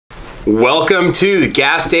Welcome to the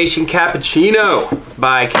gas station Cappuccino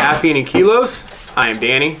by Caffeine and Kilos. I am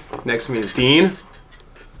Danny. Next to me is Dean.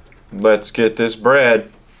 Let's get this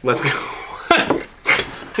bread. Let's go.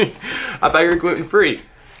 I thought you were gluten-free.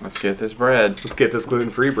 Let's get this bread. Let's get this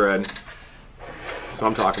gluten-free bread. That's what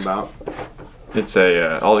I'm talking about. It's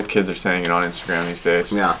all the kids are saying it on Instagram these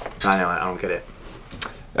days. Yeah, I know. I don't get it.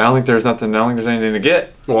 I don't think there's anything to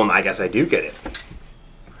get. Well, I guess I do get it.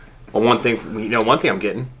 Well, one thing I'm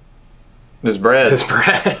getting. This bread. This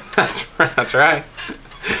bread. That's right.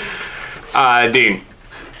 Dean,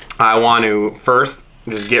 I want to first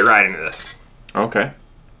just get right into this. Okay.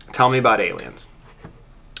 Tell me about aliens.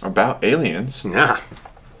 About aliens? Yeah.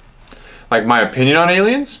 Like my opinion on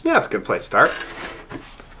aliens? Yeah, it's a good place to start.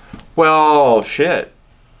 Well, shit.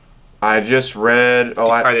 I just read...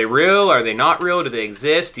 Are they real? Are they not real? Do they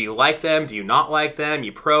exist? Do you like them? Do you not like them?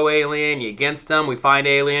 You pro-alien? You against them? We find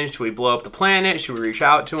aliens. Should we blow up the planet? Should we reach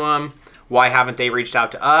out to them? Why haven't they reached out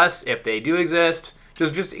to us if they do exist?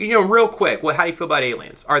 Just real quick. How do you feel about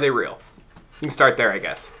aliens? Are they real? You can start there, I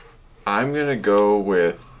guess. I'm going to go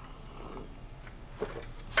with...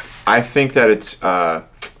 I think that it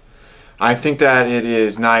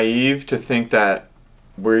is naive to think that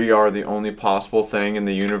we are the only possible thing in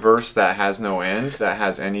the universe that has no end, that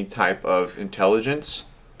has any type of intelligence.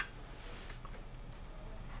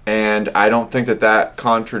 And I don't think that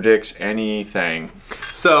contradicts anything.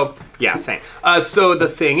 So, yeah, same. So the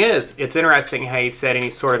thing is, it's interesting how you said any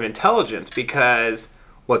sort of intelligence, because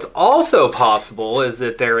what's also possible is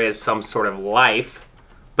that there is some sort of life,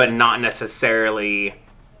 but not necessarily...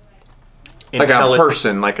 Like a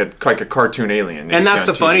person, like a cartoon alien. And that's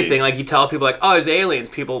the funny thing. Like, you tell people, like, oh, there's aliens,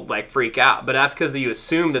 people, like, freak out. But that's because you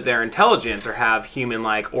assume that they're intelligent or have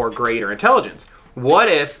human-like or greater intelligence. What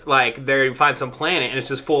if, like, they find some planet and it's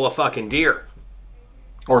just full of fucking deer?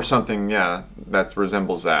 Or something, yeah, that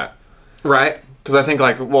resembles that. Right. Because I think,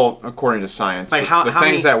 like, well, according to science, like the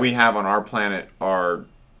things that we have on our planet are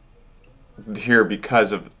here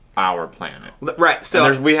because of our planet. Right. So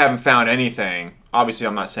and we haven't found anything. Obviously,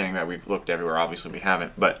 I'm not saying that we've looked everywhere. Obviously, we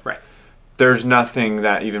haven't. But right. There's nothing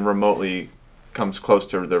that even remotely comes close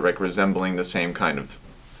to resembling the same kind of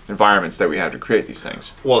environments that we have to create these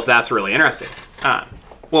things. Well, so that's really interesting. I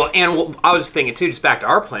was just thinking, too, just back to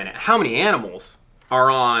our planet, how many animals are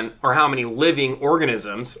on, or how many living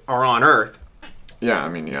organisms are on Earth? Yeah, I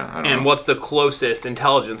mean, yeah. I don't know. And what's the closest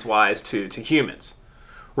intelligence-wise to humans?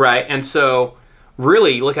 Right? And so...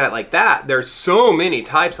 really, you look at it like that, there's so many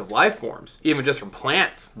types of life forms, even just from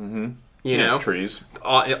plants. Mm-hmm. You know? Trees.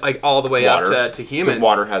 All the way water. up to humans. Because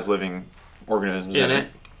water has living organisms in it.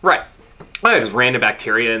 Right. Just random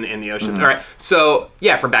bacteria in the ocean. Mm-hmm. All right. So,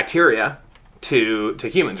 yeah, from bacteria to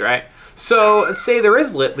humans, right? So, say there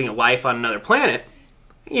is life on another planet.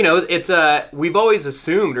 You know, it's we've always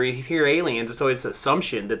assumed, or you hear aliens, it's always an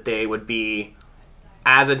assumption that they would be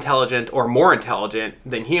as intelligent or more intelligent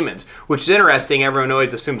than humans, which is interesting. Everyone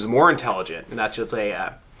always assumes more intelligent, and that's just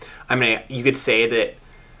you could say that.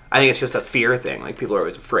 I think it's just a fear thing. Like, people are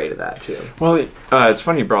always afraid of that too. Well, it's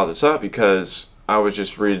funny you brought this up, because I was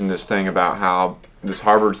just reading this thing about how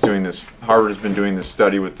Harvard has been doing this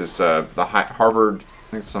study with this Harvard,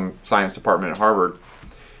 I think some science department at Harvard,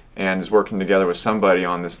 and is working together with somebody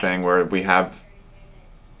on this thing where we have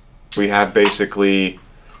basically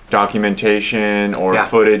documentation or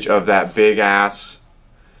footage of that big ass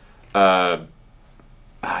I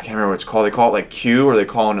can't remember what it's called. They call it like Q, or they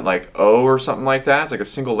calling it like O or something like that. It's like a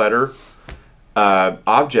single letter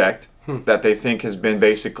object that they think has been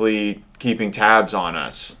basically keeping tabs on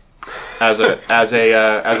us as a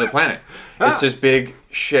planet. It's this big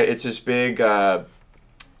shit. It's this big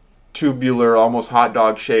tubular, almost hot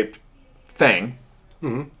dog shaped thing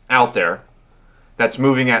out there that's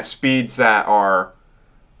moving at speeds that are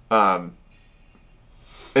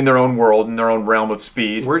in their own world, in their own realm of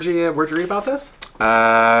speed. Where'd you read about this?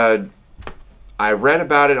 I read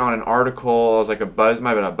about it on an article. It was like might have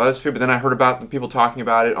been a BuzzFeed, but then I heard about the people talking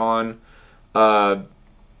about it on Dan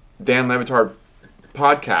Levitar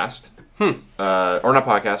podcast, or not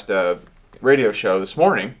podcast, radio show this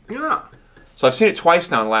morning. Yeah. So I've seen it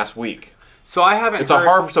twice now in the last week. So I haven't. It's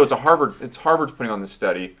Harvard's putting on this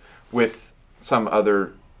study with someone. I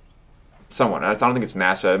don't think it's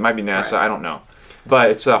NASA. It might be NASA. Right. I don't know.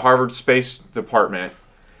 But it's a Harvard Space Department.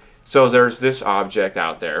 So there's this object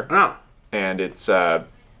out there. Oh. And it's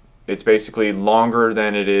basically longer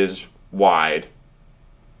than it is wide.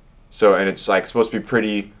 So, and it's like supposed to be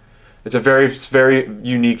pretty. It's a very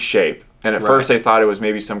unique shape. And at first they thought it was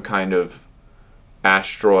maybe some kind of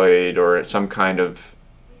asteroid or some kind of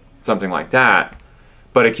something like that.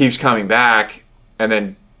 But it keeps coming back and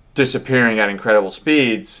then disappearing at incredible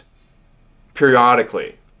speeds.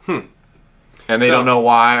 periodically. And they don't know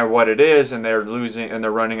why or what it is, and they're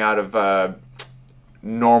running out of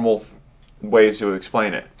normal ways to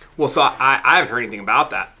explain it. Well, so I haven't heard anything about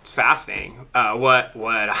that. It's fascinating. What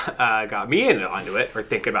got me onto it, or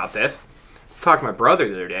thinking about this, I was talking to my brother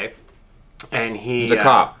the other day, and he's a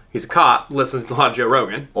cop. He's a cop, listens to a lot of Joe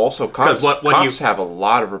Rogan. Also, cops have a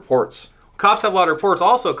lot of reports. Cops have a lot of reports.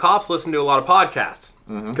 Also, cops listen to a lot of podcasts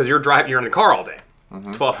because you're in the car all day,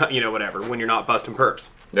 12, whatever, when you're not busting perps.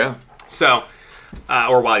 Yeah. So,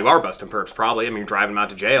 or while you are busting perps, probably. I mean, you're driving them out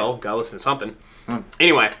to jail. Gotta listen to something.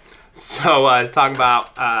 Anyway, so I was talking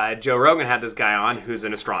about Joe Rogan had this guy on who's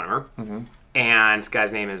an astronomer, and this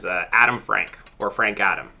guy's name is Adam Frank, or Frank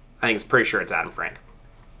Adam. I think it's pretty sure it's Adam Frank.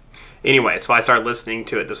 Anyway, so I started listening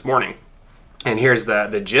to it this morning, and here's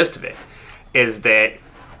the gist of it, is that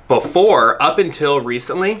up until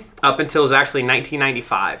recently, up until it was actually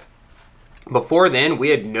 1995, before then, we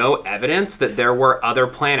had no evidence that there were other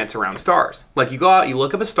planets around stars. Like, you go out, you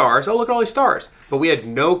look up at stars, look at all these stars, but we had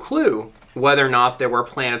no clue whether or not there were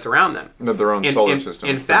planets around them. That their own solar system.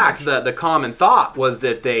 In fact, the common thought was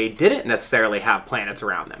that they didn't necessarily have planets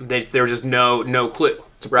around them. There was just no clue.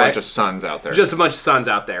 It's a bunch of suns out there. Just a bunch of suns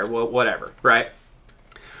out there. Well, whatever, right?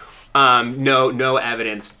 No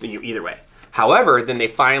evidence either way. However, then they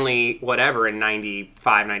finally, in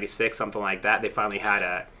 95, 96, something like that, they finally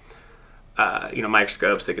had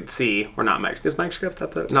microscopes that could see, or not microscopes. Is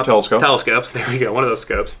microscope not telescope? Telescopes. There we go. One of those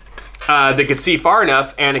scopes. They could see far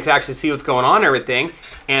enough, and they could actually see what's going on and everything.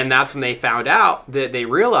 And that's when they found out that they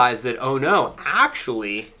realized that, oh no,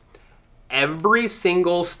 actually, every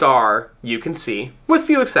single star you can see, with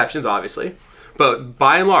few exceptions, obviously, but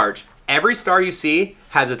by and large, every star you see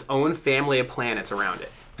has its own family of planets around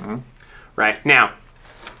it. Right? Now,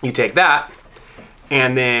 you take that,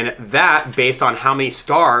 and then that, based on how many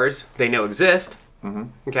stars they know exist,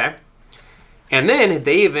 okay? And then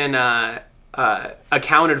they even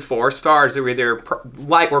accounted for stars that were either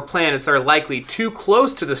or planets that are likely too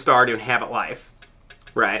close to the star to inhabit life,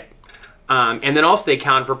 right? And then also they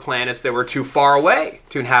accounted for planets that were too far away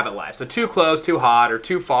to inhabit life. So too close, too hot, or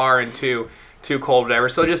too far and too cold, whatever.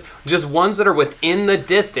 So just ones that are within the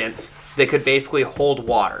distance that could basically hold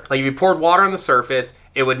water. Like if you poured water on the surface,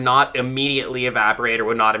 it would not immediately evaporate or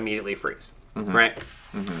would not immediately freeze, right?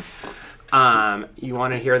 You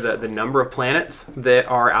want to hear the number of planets that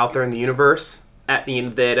are out there in the universe that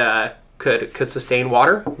could sustain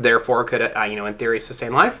water, therefore could, in theory,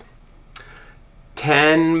 sustain life?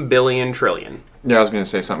 10 billion trillion. Yeah, I was going to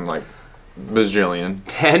say something like bazillion.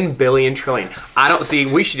 10 billion trillion.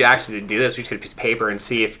 We should actually do this. We should get a piece of paper and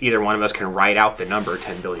see if either one of us can write out the number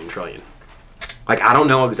 10 billion trillion. Like, I don't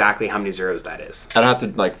know exactly how many zeros that is. I'd have to,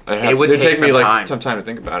 it would take me some time to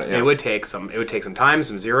think about it. Yeah. It would take some time,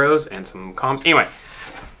 some zeros, and some commas. Anyway,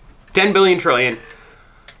 10 billion trillion.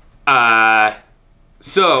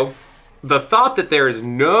 So, the thought that there is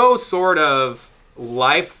no sort of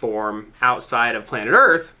life form outside of planet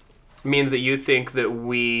Earth means that you think that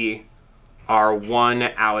we are 1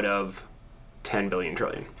 out of 10 billion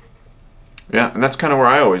trillion. Yeah, and that's kind of where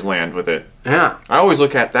I always land with it. Yeah. I always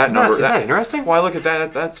look at that number. Is that interesting? Well, I look at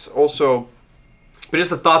that. That's also... But just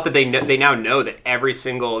the thought that they now know that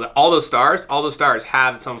all those stars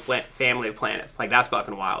have some family of planets. Like, that's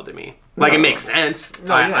fucking wild to me. Like, it makes sense.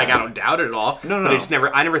 No, yeah. I don't doubt it at all. No.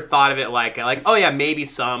 But I never thought of it like, oh yeah, maybe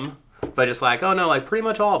some. But it's like, oh no, like pretty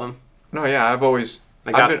much all of them. No, yeah, I've always...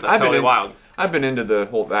 Like, that's totally wild. I've been into this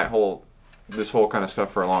whole kind of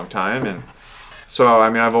stuff for a long time, and... So, I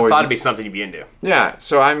mean, I've always... Thought it'd be something you'd be into. Yeah.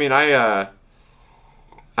 So, I mean, I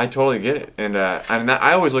totally get it. And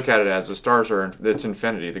I always look at it as the stars it's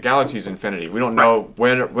infinity. The galaxy's infinity. We don't know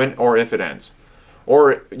when or if it ends.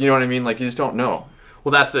 Or, you know what I mean? Like, you just don't know.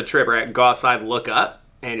 Well, that's the trip, right? Go outside, look up,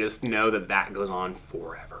 and just know that goes on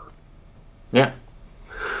forever. Yeah.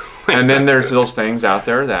 And then there's those things out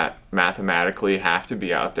there that mathematically have to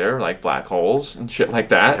be out there, like black holes and shit like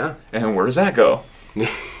that. Yeah. And where does that go?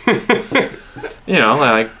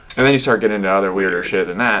 And then you start getting into other weirder shit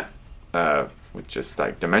than that, with just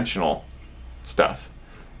like dimensional stuff,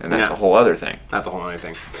 and that's a whole other thing. That's a whole other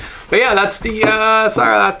thing. But yeah, that's the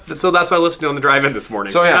so that's what I listened to on the drive-in this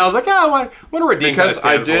morning. So yeah, and I was like, I wonder what Dean kind of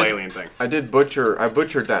stands for the whole alien thing. I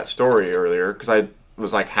butchered that story earlier because I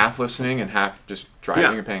was like half listening and half just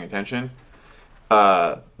driving and paying attention.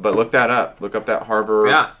 But look that up. Look up that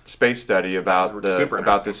Harvard space study about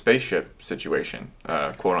the spaceship situation,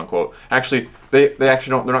 quote unquote. Actually, they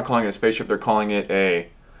actually don't. They're not calling it a spaceship. They're calling it a.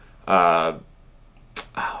 Oh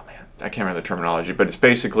man, I can't remember the terminology. But it's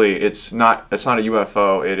basically it's not a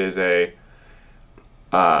UFO. It is a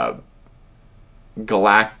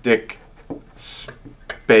galactic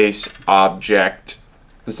space object.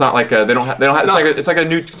 It's not like a, they don't have, it's like a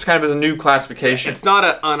new, it's kind of a new classification. It's not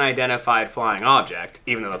an unidentified flying object,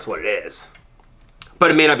 even though that's what it is.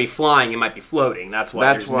 But it may not be flying, it might be floating. That's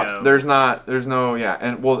why there's no, yeah.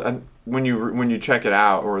 And well, and when you check it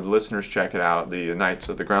out, or the listeners check it out, the Knights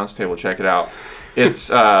of the Grounds Table check it out, it's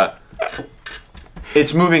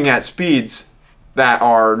moving at speeds that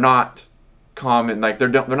are not common. Like they're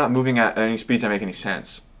not moving at any speeds that make any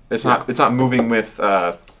sense. It's not moving with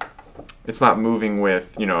the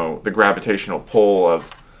gravitational pull of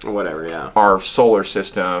whatever, yeah, our solar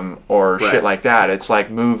system or shit like that. It's like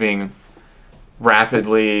moving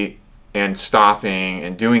rapidly and stopping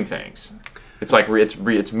and doing things. It's like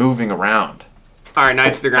it's moving around. All right,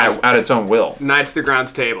 Knights of the Grounds at its own will. Knights of the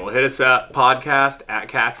Grounds Table. Hit us up, podcast at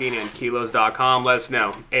caffeineandkilos.com. Let us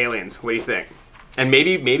know. Aliens, what do you think? And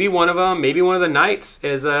maybe one of them, maybe one of the knights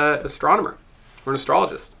is an astronomer or an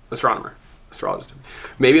astrologist. Astrologist.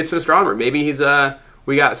 Maybe it's an astronomer. Maybe he's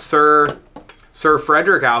we got Sir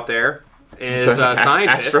Frederick out there is a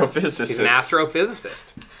scientist. Astrophysicist. He's an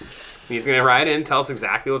astrophysicist. He's going to write in and tell us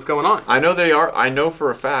exactly what's going on. I know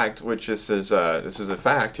for a fact, which this is a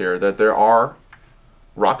fact here, that there are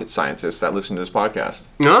rocket scientists that listen to this podcast.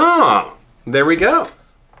 Oh, there we go.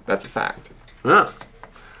 That's a fact. Yeah.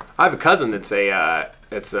 I have a cousin that's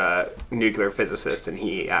a nuclear physicist, and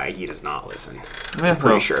he does not listen. Yeah,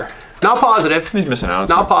 pretty sure. Not positive. He's missing out.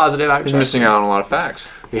 Not positive. Actually. He's missing out on a lot of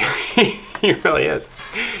facts. Yeah, he really is.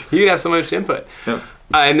 You could have so much input. Yeah.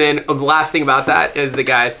 And then the last thing about that is the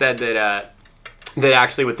guy said that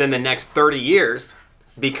actually within the next 30 years,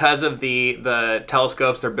 because of the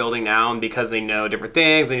telescopes they're building now, and because they know different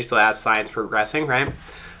things, and you still have science progressing, right?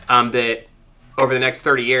 That over the next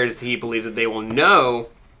 30 years, he believes that they will know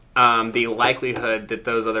the likelihood that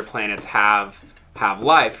those other planets have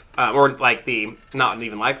life, or like the not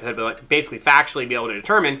even likelihood, but like basically factually be able to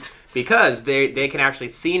determine, because they can actually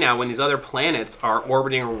see now when these other planets are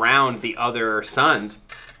orbiting around the other suns,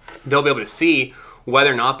 they'll be able to see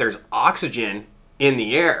whether or not there's oxygen in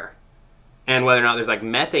the air and whether or not there's like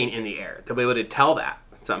methane in the air. They'll be able to tell that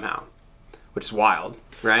somehow, which is wild,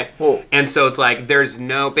 right? Whoa. And so it's like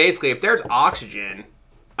basically if there's oxygen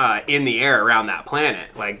in the air around that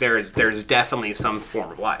planet, like there's definitely some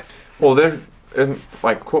form of life. Well, and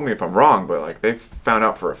like, quote me if I'm wrong, but like they've found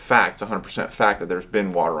out for a fact, it's 100% fact, that there's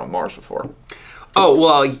been water on Mars before. Oh,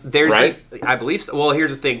 well, there's, right? I believe so. Well,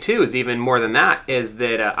 here's the thing too, is even more than that, is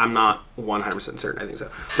that I'm not 100% certain, I think so.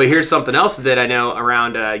 But here's something else that I know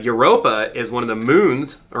around Europa is one of the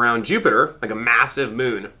moons around Jupiter, like a massive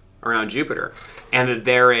moon around Jupiter. And that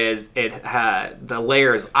the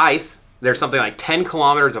layer is ice. There's something like 10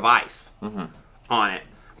 kilometers of ice on it.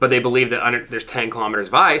 But they believe that there's 10 kilometers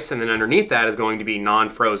of ice, and then underneath that is going to be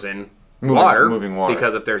non-frozen moving water.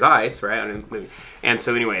 Because if there's ice, right? And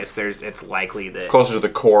so anyways, it's likely that... Closer to the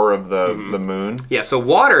core of the moon? Yeah, so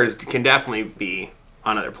water can definitely be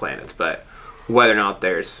on other planets, but whether or not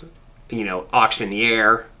there's, oxygen in the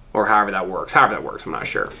air, or however that works, I'm not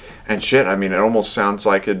sure. And shit, I mean, it almost sounds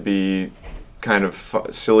like it'd be kind of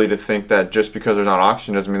silly to think that just because there's not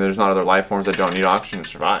oxygen doesn't mean there's not other life forms that don't need oxygen to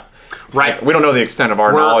survive. Right. We don't know the extent of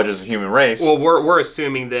our knowledge as a human race. Well, we're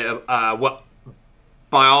assuming that what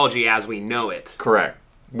biology as we know it. Correct.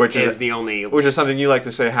 Which is something you like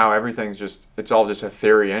to say, how everything's it's all just a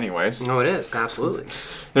theory anyways. No, it is. Absolutely.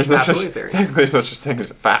 There's no such thing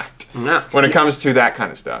as a fact. No. When it comes to that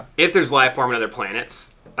kind of stuff. If there's life form on other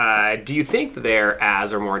planets, do you think that they're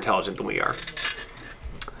as or more intelligent than we are?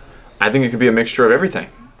 I think it could be a mixture of everything.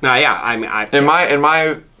 No, yeah. I mean,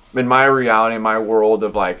 in my reality, in my world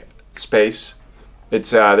of like space,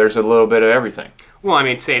 it's there's a little bit of everything. Well, I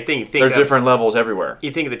mean, same thing. There's different levels everywhere.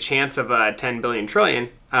 You think of the chance of 10 billion trillion.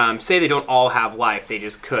 Say they don't all have life; they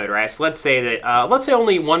just could, right? So let's say that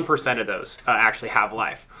only 1% of those actually have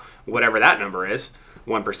life, whatever that number is,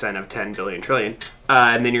 1% of 10 billion trillion.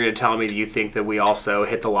 And then you're going to tell me that you think that we also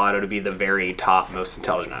hit the lotto to be the very top most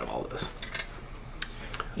intelligent out of all of this.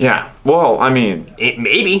 Yeah. Well, I mean,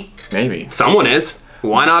 maybe someone is.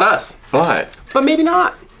 Why not us? But maybe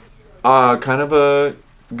not. Kind of a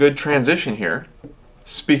good transition here.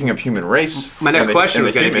 Speaking of human race, my next question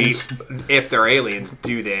was going to be: if they're aliens,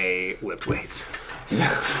 do they lift weights?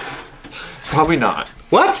 Probably not.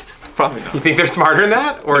 What? Probably not. You think they're smarter than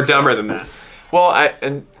that, or dumber than that? Well,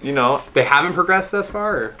 they haven't progressed thus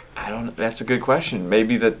far. Or? I don't know. That's a good question.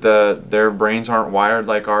 Maybe that their brains aren't wired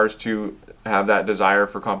like ours to have that desire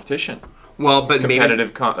for competition. Well, but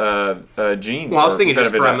competitive genes. Well, I was thinking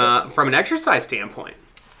just from an exercise standpoint.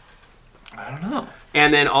 I don't know.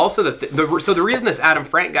 And then also so the reason this Adam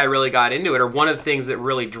Frank guy really got into it, or one of the things that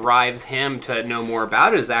really drives him to know more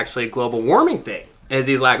about it, is actually a global warming thing. is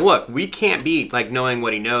he's like, look, we can't be, like, knowing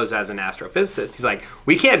what he knows as an astrophysicist, he's like,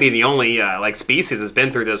 we can't be the only, like, species that's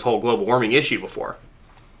been through this whole global warming issue before.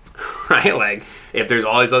 Right? Like, if there's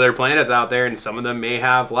all these other planets out there and some of them may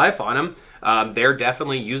have life on them, they're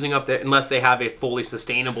definitely using up, unless they have a fully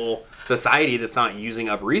sustainable society that's not using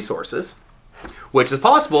up resources, which is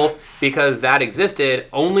possible because that existed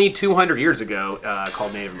only 200 years ago,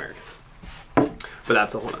 called Native Americans. But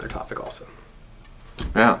that's a whole other topic also.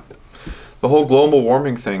 Yeah. The whole global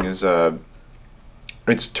warming thing is,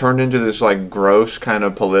 it's turned into this like gross kind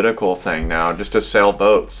of political thing now just to sell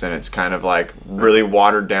votes, and it's kind of like really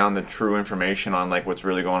watered down the true information on like what's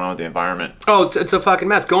really going on with the environment. Oh, it's a fucking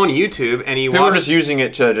mess. Go on YouTube and you People watch... are just using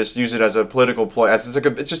it to just use it as a political ploy. It's like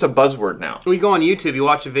it's just a buzzword now. You go on YouTube, you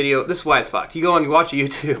watch a video. This is why it's fucked. You go on, you watch a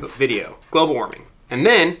YouTube video, global warming, and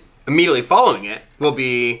then immediately following it will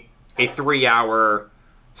be a 3-hour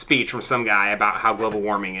speech from some guy about how global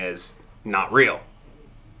warming is not real.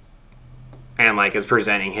 And like is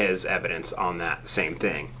presenting his evidence on that same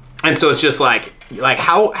thing. And so it's just like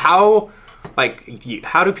how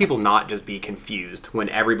do people not just be confused when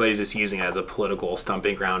everybody's just using it as a political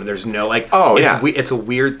stumping ground and there's no like, it's a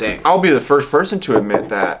weird thing. I'll be the first person to admit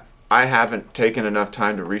that I haven't taken enough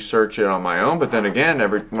time to research it on my own, but then again,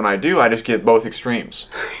 when I do, I just get both extremes.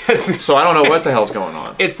 So I don't know what the hell's going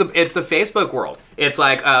on. It's the Facebook world. It's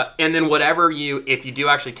like, and then if you do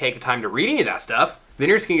actually take the time to read any of that stuff, then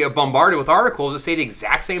you're just going to get bombarded with articles that say the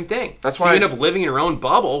exact same thing. That's so why you end up living in your own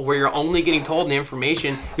bubble where you're only getting told the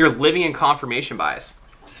information. You're living in confirmation bias.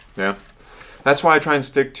 Yeah. That's why I try and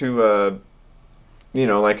stick to,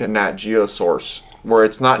 like a Nat Geo source, where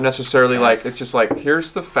it's not necessarily like, it's just like,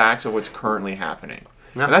 here's the facts of what's currently happening.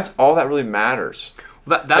 Yeah. And that's all that really matters.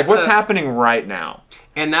 That's like what's happening right now.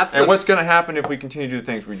 And what's going to happen if we continue to do the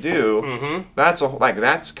things we do. Mm-hmm.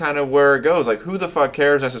 That's kind of where it goes. Like, who the fuck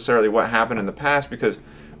cares necessarily what happened in the past, because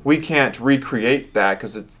we can't recreate that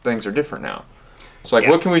because things are different now. So like,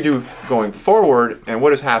 what can we do going forward, and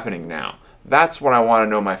what is happening now? That's what I want to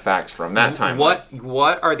know my facts from that time. What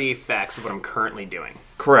are the effects of what I'm currently doing?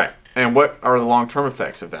 Correct. And what are the long-term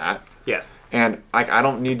effects of that? Yes. And I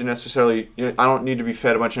don't need to necessarily, I don't need to be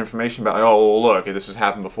fed a bunch of information about, like, oh, well, look, this has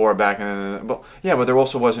happened before back in, but there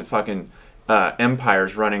also wasn't fucking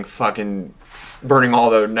empires running fucking, burning all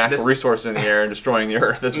the natural resources in the air and destroying the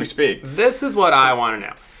earth as we speak. This is what I want to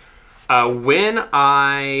know. When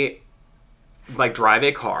I like drive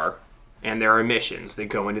a car and there are emissions that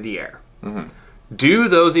go into the air, mm-hmm. do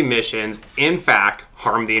those emissions in fact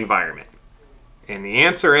harm the environment? And the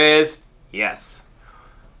answer is yes.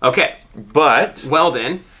 Okay. But well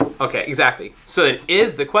then, okay, exactly. So then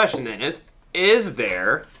the question is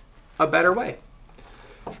there a better way?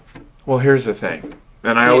 Well, here's the thing.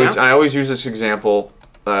 And I always use this example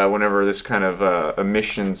whenever this kind of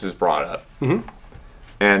emissions is brought up. Mm-hmm.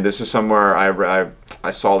 And this is somewhere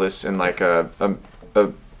I saw this in like a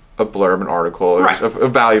blurb, an article. It was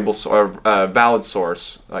a valid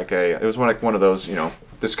source. It was one of those,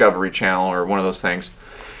 Discovery Channel or one of those things.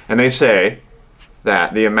 And they say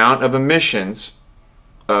that the amount of emissions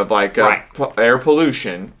of air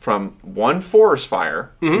pollution from one forest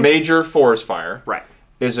fire, mm-hmm. major forest fire,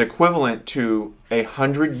 is equivalent to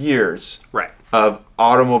 100 years of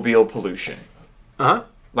automobile pollution. Uh-huh.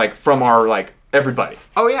 Like from our everybody.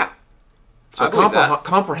 Oh yeah. So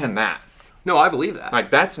comprehend that. No, I believe that.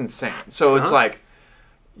 Like that's insane. So it's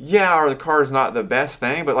the car is not the best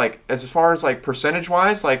thing, but as far as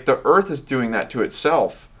percentage-wise, the Earth is doing that to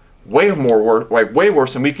itself way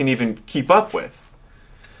worse than we can even keep up with.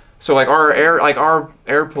 So our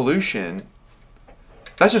air pollution,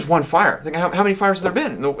 that's just one fire. Think how many fires have there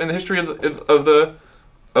been in the history of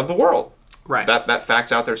the world? Right. That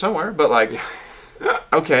fact's out there somewhere, but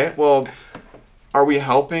okay, well, are we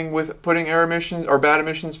helping with putting air emissions or bad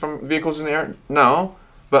emissions from vehicles in the air? No,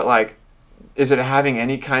 but is it having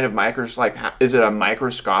any kind of is it a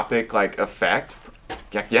microscopic effect?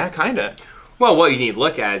 Yeah, kind of. Well, what you need to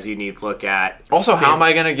look at also, how am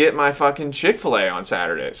I going to get my fucking Chick-fil-A on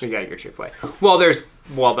Saturdays? You got to get your Chick-fil-A. Well, there's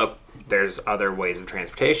other ways of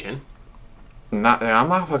transportation. I'm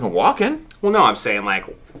not fucking walking. Well, no, I'm saying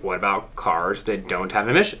what about cars that don't have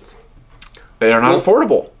emissions? They are not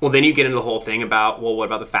affordable. Well, then you get into the whole thing about, what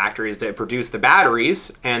about the factories that produce the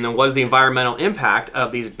batteries, and then what is the environmental impact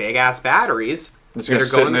of these big-ass batteries that are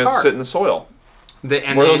going to sit in the soil? Where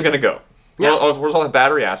are those going to go? Yeah. Where's all the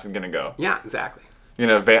battery acid going to go? Yeah, exactly. You're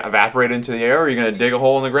going to evaporate into the air, or are you going to dig a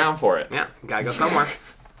hole in the ground for it? Yeah, you got to go somewhere.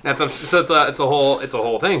 It's a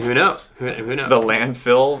whole thing. Who knows? Who knows? The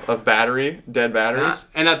landfill of dead batteries.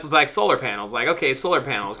 And that's like solar panels. Okay, solar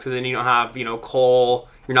panels, because then you don't have coal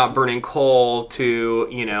You're not burning coal to,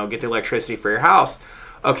 get the electricity for your house.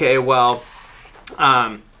 Okay, well,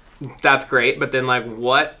 that's great. But then, like,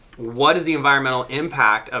 what is the environmental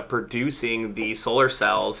impact of producing the solar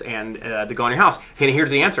cells and that go on your house? And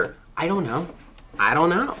here's the answer. I don't know.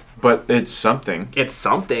 But it's something. It's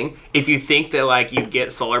something. If you think that, like, you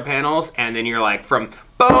get solar panels and then you're like, from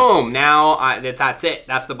boom, now that's it.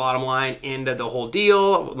 That's the bottom line. End of the whole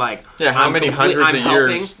deal. Like, yeah, how many hundreds of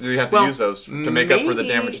years do you have to use those to make up for the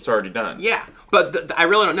damage that's already done? Yeah, but I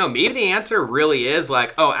really don't know. Maybe the answer really is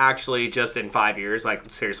like, oh, actually, just in 5 years,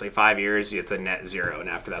 like, seriously, 5 years, it's a net zero, and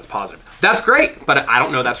after that's positive. That's great, but I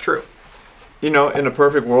don't know that's true. In a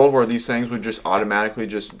perfect world where these things would just automatically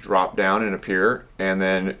just drop down and appear, and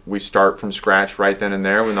then we start from scratch right then and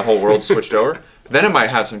there when the whole world switched over, then it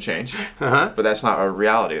might have some change. But that's not a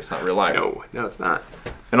reality. It's not real life. No, it's not.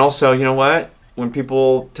 And also, you know what? When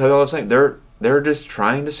people tell you all those things, they're just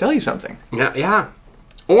trying to sell you something. Yeah.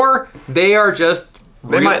 Or they are just...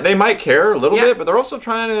 They might care a little bit, but they're also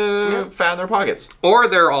trying to fatten their pockets. Or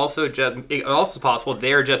they're also just, it's also possible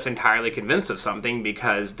they're just entirely convinced of something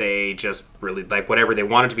because they just really, like, whatever they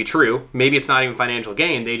want it to be true. Maybe it's not even financial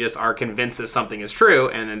gain. They just are convinced that something is true,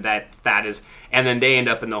 and then that is, and then they end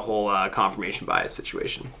up in the whole confirmation bias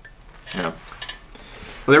situation. Yeah.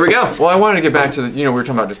 Well, there we go. Well, I wanted to get back to we were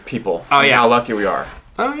talking about just people. Oh, yeah. How lucky we are.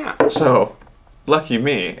 Oh, yeah. So, lucky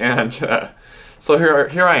me. And so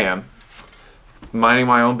here I am, minding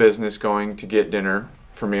my own business, going to get dinner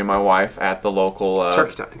for me and my wife at the local...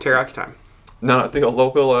 Teriyaki time. No, at the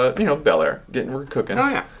local, Bel Air. We're cooking. Oh,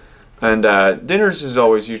 yeah. And dinners is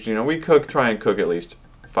always usually, we try and cook at least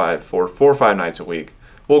 4 or 5 nights a week.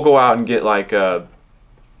 We'll go out and get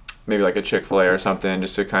maybe like a Chic-fil-A or something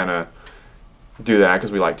just to kind of do that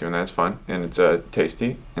because we like doing that. It's fun and it's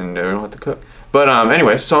tasty and we don't have to cook. But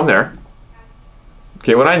anyway, so I'm there.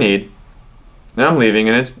 Get what I need. Then I'm leaving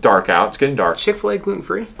and it's dark out. It's getting dark. Chick-fil-A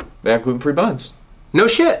gluten-free? They have gluten-free buns. No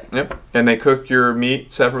shit. Yep. And they cook your meat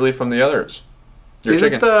separately from the others. Your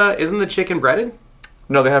chicken. Isn't the chicken breaded?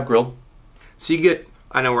 No, they have grilled. So you get,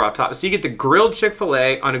 I know we're off topic. So you get the grilled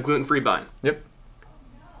Chick-fil-A on a gluten-free bun. Yep.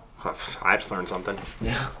 I just learned something.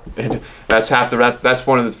 Yeah. And that's that's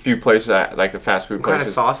one of the few places like the fast food places. What kind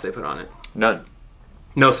of sauce they put on it? None.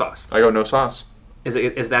 No sauce. I go no sauce.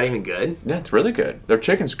 Is that even good? Yeah, it's really good. Their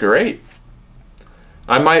chicken's great.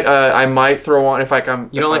 I might throw on if I'm.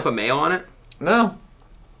 You don't put mayo on it? No.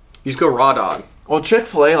 You just go raw dog. Well,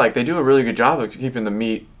 Chick-fil-A, they do a really good job of keeping the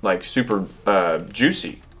meat super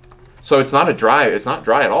juicy, so it's not dry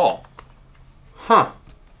at all. Huh.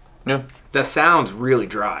 Yeah. That sounds really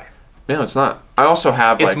dry. No, it's not. I also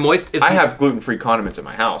have it's moist. I have gluten-free condiments in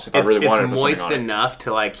my house if I really wanted to put something on it. It's moist enough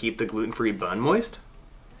to keep the gluten-free bun moist.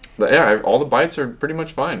 Yeah, all the bites are pretty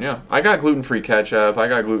much fine. Yeah, I got gluten-free ketchup. I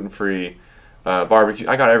got gluten-free barbecue.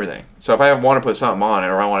 I got everything. So if I want to put something on it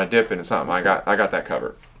or I want to dip into something, I got that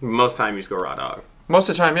covered. Most time you just go raw dog. Most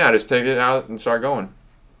of the time, yeah, I just take it out and start going.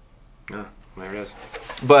 Oh, there it is.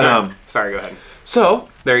 But sorry, go ahead. So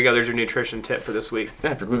there you go. There's your nutrition tip for this week.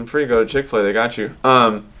 Yeah, if you're gluten-free, go to Chick-fil-A. They got you.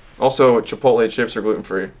 Also, Chipotle chips are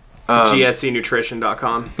gluten-free.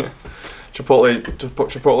 GSCnutrition.com.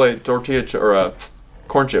 Chipotle tortilla or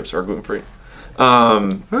corn chips are gluten-free.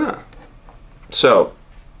 So,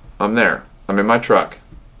 I'm there. I'm in my truck.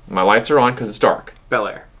 My lights are on because it's dark. Bel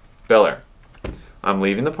Air. I'm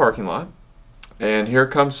leaving the parking lot, and here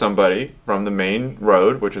comes somebody from the main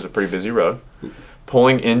road, which is a pretty busy road,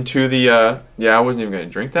 pulling into the. I wasn't even going to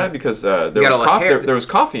drink that because there was coffee. There was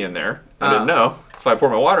coffee in there. I didn't know, so I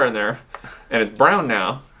poured my water in there, and it's brown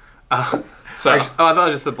now. I thought it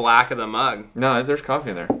was just the black of the mug. No, there's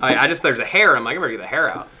coffee in there. There's a hair. I'm like, I'm ready to get the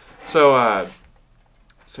hair out. So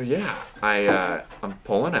yeah, I'm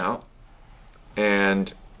pulling out,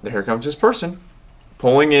 and here comes this person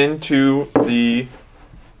pulling into the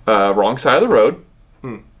wrong side of the road,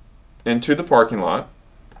 into the parking lot.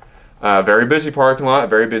 Very busy parking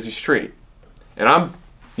lot, very busy street, and I'm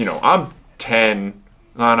 10.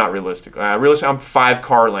 No, not realistically. I'm 5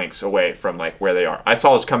 car lengths away from where they are. I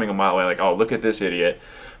saw this coming a mile away. Oh, look at this idiot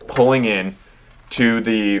pulling in to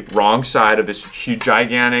the wrong side of this huge,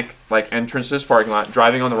 gigantic entrance to this parking lot,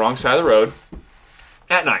 driving on the wrong side of the road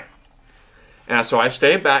at night. And so I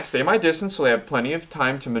stay my distance, so they have plenty of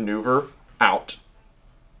time to maneuver out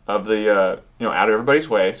of the out of everybody's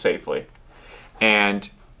way safely. And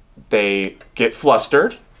they get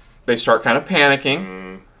flustered. They start kind of panicking.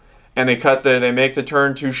 And they make the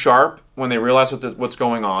turn too sharp when they realize what's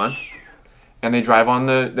going on, and they drive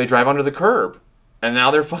onto the curb, and now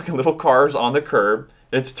they're fucking little cars on the curb.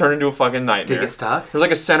 It's turned into a fucking nightmare. They get stuck? There's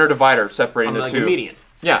a center divider separating the two. Like a median.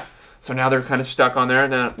 Yeah. So now they're kind of stuck on there,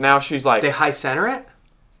 and then now she's like... They high center it?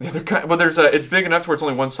 Well, it's big enough to where it's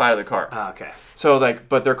only one side of the car. Oh, okay. So like,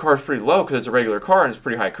 but their car's pretty low because it's a regular car and it's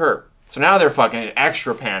pretty high curb. So now they're fucking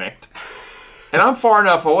extra panicked. And I'm far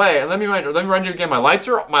enough away. And let me run you again. My lights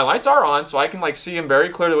are on, so I can like see them very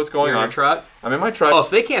clearly what's going on. You're in your truck? I'm in my truck. Oh,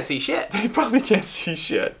 so they can't see shit. They probably can't see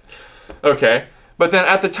shit. Okay. But then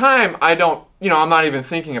at the time, I'm not even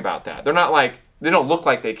thinking about that. They're not like, they don't look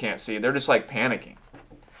like they can't see. They're just like panicking.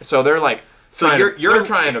 So they're like, you're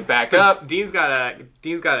trying to back up. Dean's got a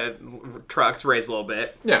truck's raised a little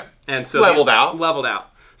bit. Yeah. And so leveled out.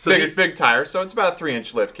 So big tires, so it's about a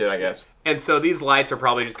 3-inch lift kit, I guess. And so these lights are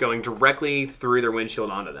probably just going directly through their windshield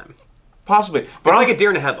onto them. Possibly. But it's like a deer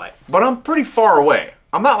in a headlight. But I'm pretty far away.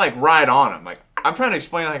 I'm not like right on them. Like I'm trying to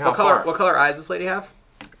explain like how far. What color eyes does this lady have?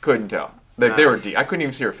 Couldn't tell. They were deep. I couldn't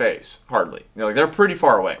even see her face, hardly. Like they're pretty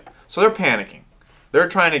far away. So they're panicking. They're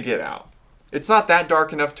trying to get out. It's not that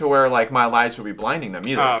dark enough to where like my lights would be blinding them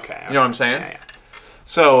either. Oh, okay. You know what I'm saying? Yeah.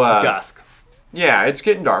 So dusk. Yeah, it's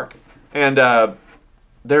getting dark, and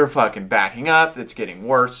they're fucking backing up. It's getting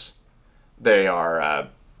worse. They are.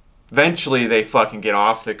 Eventually, they fucking get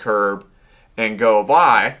off the curb and go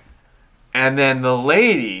by, and then the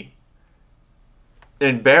lady,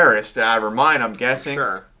 embarrassed out of her mind, I'm guessing,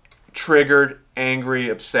 sure, triggered, angry,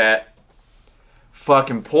 upset,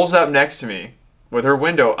 fucking pulls up next to me with her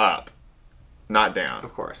window up, not down.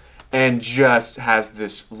 Of course. And just has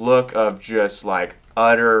this look of just like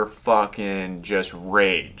utter fucking just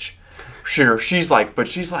rage. Sure, she's like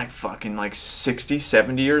fucking like 60,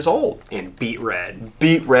 70 years old. And beat red.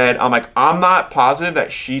 Beat red. I'm like, I'm not positive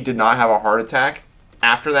that she did not have a heart attack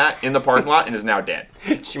after that in the parking lot and is now dead.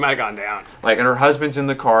 She might have gone down. Like, and her husband's in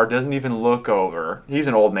the car, doesn't even look over. He's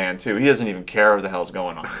an old man too. He doesn't even care what the hell's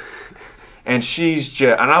going on. And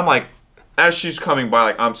and I'm like, as she's coming by,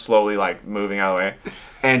 like I'm slowly like moving out of the way.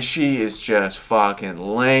 And she is just fucking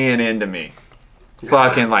laying into me. Yeah.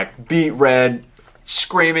 Fucking like beat red,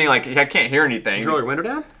 screaming, like I can't hear anything. Did you roll your window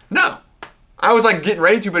down? No. I was like getting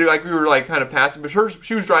ready to, but like we were like kind of passing. But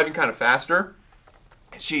she was driving kind of faster.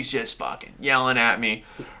 And she's just fucking yelling at me.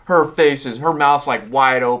 Her mouth's like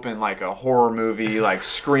wide open like a horror movie, like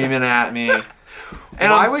screaming at me.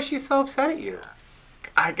 And why was she so upset at you?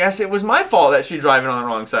 I guess it was my fault that she's driving on the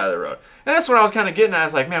wrong side of the road. And that's what I was kind of getting at. I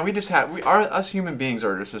was like, man, us human beings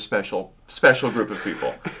are just a special group of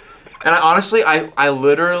people. And I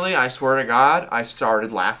literally, I swear to God, I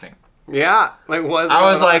started laughing. Yeah, like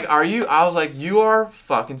I was like, you are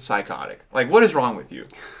fucking psychotic. Like, what is wrong with you?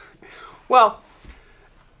 Well,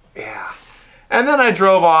 yeah. And then I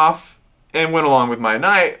drove off and went along with my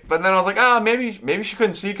night. But then I was like, maybe she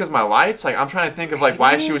couldn't see because of my lights. Like, I'm trying to think of like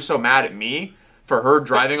why she was so mad at me for her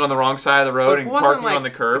driving on the wrong side of the road and parking on the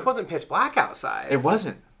curb. It wasn't pitch black outside. It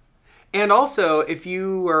wasn't. And also, if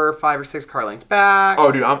you were 5 or 6 car lengths back...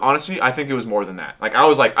 Oh, dude, honestly, I think it was more than that. Like,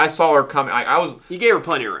 I saw her coming. You gave her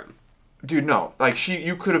plenty of room. Dude, no. Like,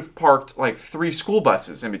 you could have parked, like, 3 school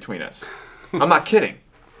buses in between us. I'm not kidding.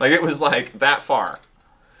 Like, it was, like, that far.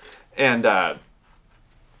 And,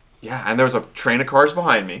 yeah, and there was a train of cars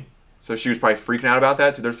behind me. So she was probably freaking out about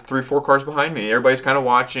that, too. There's 3 or 4 cars behind me. Everybody's kind of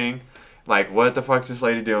watching. Like, what the fuck's this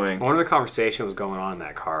lady doing? I wonder the conversation was going on in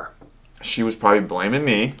that car. She was probably blaming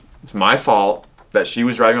me. It's my fault that she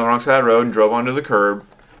was driving on the wrong side of the road and drove onto the curb.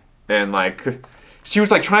 And, like, she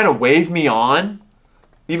was, like, trying to wave me on,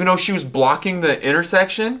 even though she was blocking the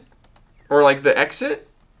intersection or, like, the exit.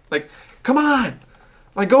 Like, come on.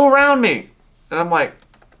 Like, go around me. And I'm like,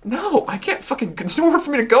 no, I can't fucking, there's nowhere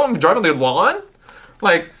for me to go. I'm driving the lawn.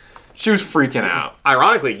 Like, she was freaking out.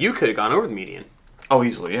 Ironically, you could have gone over the median. Oh,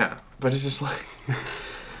 easily, yeah. But it's just like...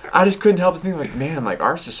 I just couldn't help but think, like, man, like,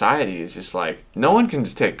 our society is just, like, no one can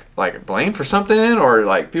just take, like, blame for something, or,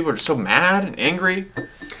 like, people are just so mad and angry.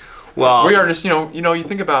 Well, we are just, you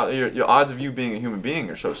think about your odds of you being a human being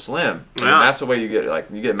are so slim. Yeah. And that's the way you get,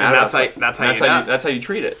 like, you get mad at it. That's how you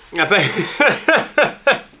treat it. That's how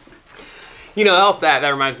you know, else that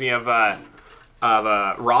reminds me of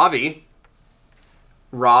Ravi.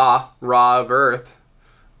 Raw of Earth.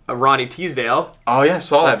 Ronnie Teasdale. Oh yeah,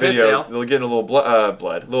 saw that video. They're getting a little a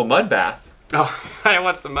little mud bath. Oh, I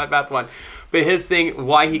watched the mud bath one. But his thing,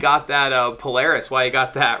 why he got that Polaris, why he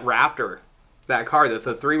got that Raptor, that car, the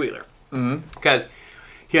 3-wheeler. Because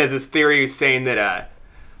he has this theory saying that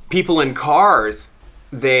people in cars,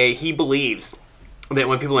 he believes that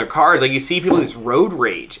when people are in cars, like you see people in this road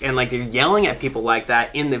rage and like they're yelling at people like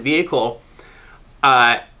that in the vehicle.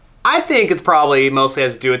 I think it's probably mostly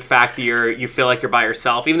has to do with the fact that you feel like you're by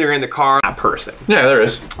yourself, even though you're in the car. That person. Yeah, there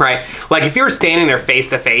is. Right. Like if you were standing there face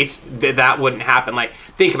to face, that wouldn't happen. Like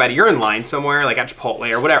think about it. You're in line somewhere, like at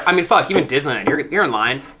Chipotle or whatever. I mean, fuck, even Disneyland. You're in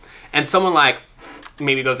line, and someone like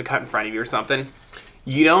maybe goes to cut in front of you or something.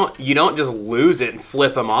 you don't just lose it and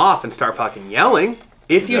flip them off and start fucking yelling.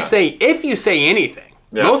 If you say anything,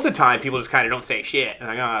 most of the time people just kind of don't say shit. And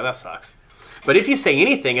like, oh, that sucks. But if you say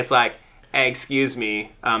anything, it's like, hey, excuse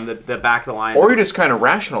me, the back of the line. Or you just kind of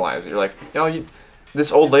rationalize it. You're like, this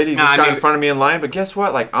old lady just got in front of me in line, but guess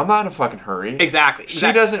what? Like, I'm not in a fucking hurry. Exactly.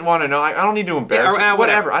 She doesn't want to know. I don't need to embarrass her.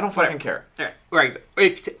 Whatever. I don't fucking care. Right.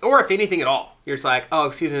 Or if anything at all, you're just like, oh,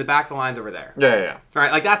 excuse me, the back of the line's over there. Yeah. Right.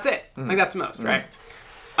 Like, that's it. Like, that's the most, right?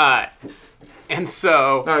 And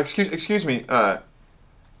so... No, excuse me.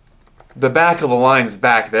 The back of the line's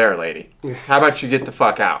back there, lady. How about you get the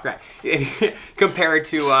fuck out? Right. Compared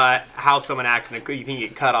to how someone acts, and you can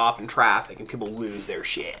get cut off in traffic, and people lose their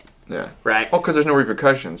shit. Yeah. Right? Well, because there's no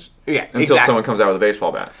repercussions. Yeah, until someone comes out with a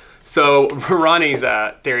baseball bat. So Ronnie's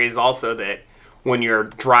theory is also that when you're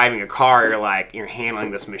driving a car, you're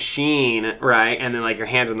handling this machine, right? And then like your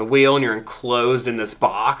hands on the wheel and you're enclosed in this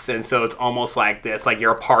box, and so it's almost like this, like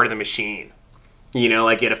you're a part of the machine. You know,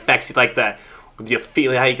 like it affects you, like you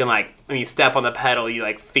feel how you can, like, when you step on the pedal, you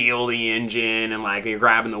like feel the engine, and like you're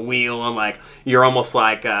grabbing the wheel, and like you're almost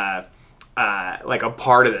like a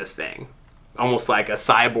part of this thing. Almost like a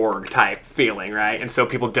cyborg type feeling, right? And so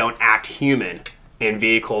people don't act human in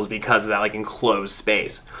vehicles because of that like enclosed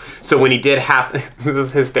space. So when he did have, this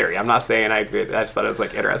is his theory. I'm not saying I agree with it. I just thought it was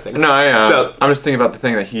like interesting. No, so I'm just thinking about the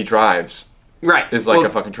thing that he drives. Right. Is like a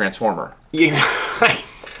fucking transformer. Exactly.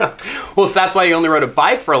 Well, so that's why he only rode a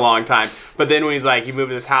bike for a long time. But then when he's like, he moved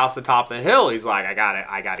to his house at the top of the hill, he's like, I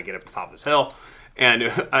got to get up to the top of this hill.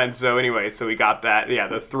 And so anyway, so we got that,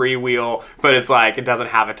 the 3-wheel, but it's like, it doesn't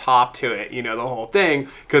have a top to it, the whole thing,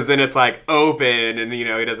 because then it's like open, and he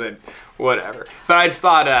doesn't, whatever. But I just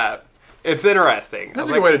thought, it's interesting. That's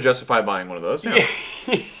a good way to justify buying one of those. Yeah.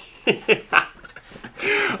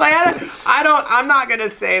 Like, I'm not gonna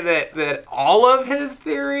say that all of his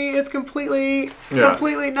theory is completely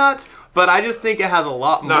nuts, but I just think it has a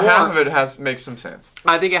lot more. No, half of it makes some sense.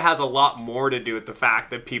 I think it has a lot more to do with the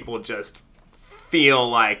fact that people just feel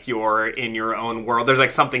like you're in your own world. There's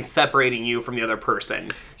like something separating you from the other person.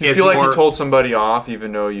 You feel like you told somebody off,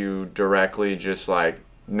 even though you directly just like,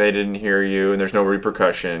 they didn't hear you, and there's no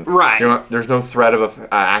repercussion. Right. There's no threat of an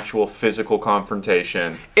actual physical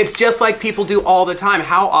confrontation. It's just like people do all the time.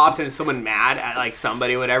 How often is someone mad at like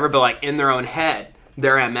somebody, whatever, but like in their own head,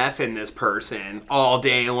 they're MFing this person all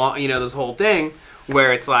day long, this whole thing,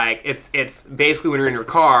 where it's like, it's basically when you're in your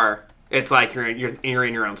car, it's like you're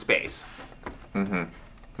in your own space.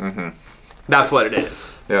 That's what it is.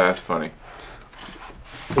 Yeah, that's funny.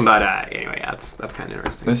 But anyway, that's kind of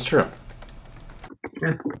interesting. It's true.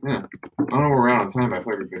 Yeah. I don't know we're around on time, but I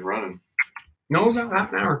thought we've been running. No, about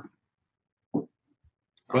half an hour.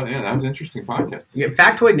 But yeah, that was an interesting podcast. Yeah,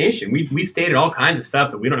 Factoid Nation. We stated all kinds of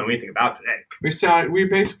stuff that we don't know anything about today. We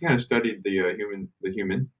basically kind of studied the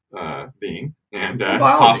human being and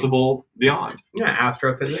possible beyond. Yeah,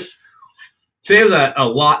 astrophysics. Today was a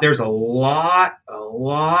lot. There's a lot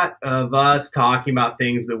of us talking about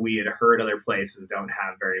things that we had heard other places don't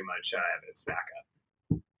have very much evidence back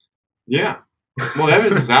up. Yeah. Well, the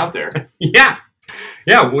evidence is out there. Yeah.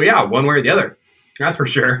 Well, yeah, one way or the other. That's for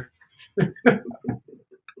sure. All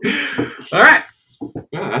right.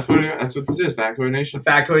 Yeah, that's what this is. Factoid Nation.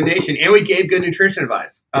 Factoid Nation, and we gave good nutrition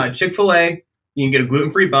advice. Chick-fil-A, you can get a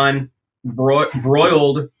gluten-free bun,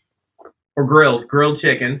 broiled or grilled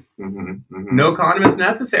chicken. No condiments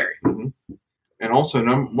necessary. And also,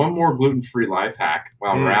 one more gluten-free life hack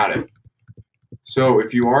while we're at it. So,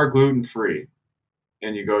 if you are gluten-free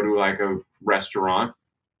and you go to like a restaurant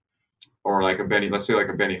or like let's say like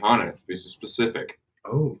a Benihana, to be specific.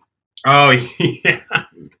 Oh, yeah.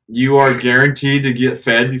 You are guaranteed to get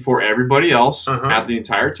fed before everybody else at the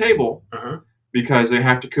entire table because they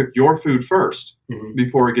have to cook your food first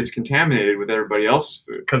before it gets contaminated with everybody else's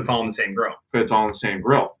food. Because it's all on the same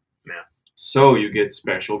grill. Yeah. So you get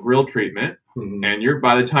special grill treatment, and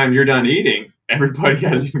by the time you're done eating, everybody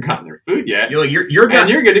hasn't even gotten their food yet. You're done. And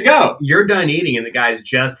you're good to go. You're done eating, and the guy's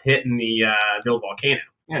just hitting the old volcano.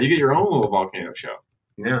 Yeah, you get your own little volcano show.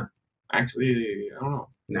 Yeah. Actually, I don't know.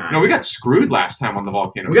 Nah. No, we got screwed last time on the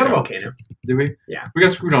volcano. We got a volcano. Did we? Yeah. We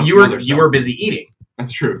got screwed on you were busy eating.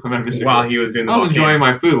 That's true. While he was doing the I was volcano. enjoying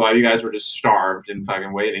my food while you guys were just starved and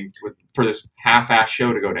fucking waiting for this half-ass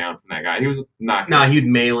show to go down from that guy. He was not good. Nah, he was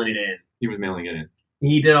mailing it in. He was mailing it in.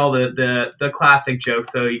 He did all the classic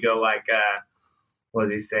jokes. So you go like, what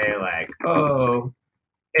does he say? Like, oh,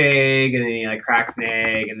 egg, and then he like cracks an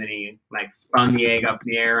egg, and then he like spun the egg up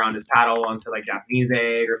in the air on his paddle onto like Japanese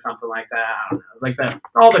egg or something like that. I don't know. It was like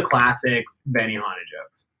all the classic Benihana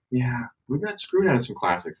jokes. Yeah, we got screwed out of some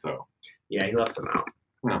classics though. Yeah, he left some out.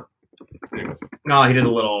 No. Anyways. No, he did a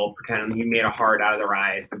little pretend. He made a heart out of the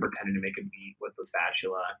rice and pretended to make a beat with the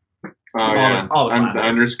spatula. Oh, yeah. All the The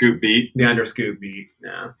underscoop beat. The underscoop beat,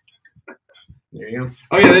 yeah. There you go.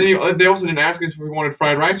 Oh, yeah, then they also didn't ask us if we wanted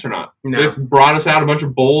fried rice or not. No. They just brought us out a bunch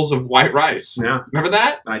of bowls of white rice. Yeah. Remember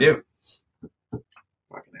that? I do.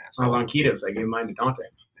 Fucking I asshole. was on keto, so I gave mine to Dante.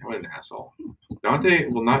 What an asshole. Dante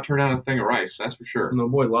will not turn down a thing of rice, that's for sure. No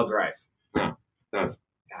boy loves rice. No, does.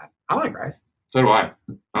 God, I like rice. So do I.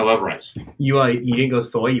 I love rice. You didn't go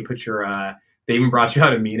soy. You put your. They even brought you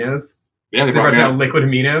out aminos. Yeah, They brought you out liquid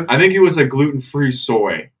aminos. I think it was a gluten-free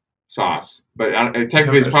soy sauce, but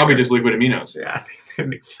technically it's probably just liquid aminos. Yeah, I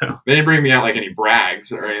think so. They didn't bring me out like any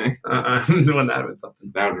brags or anything. Wouldn't that have been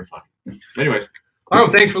something? That would have been fun. Anyways. All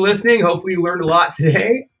right, thanks for listening. Hopefully you learned a lot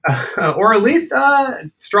today, or at least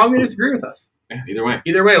strongly disagree with us. Yeah, either way.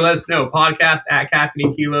 Either way, let us know. Podcast at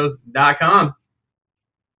caffeineandkilos.com.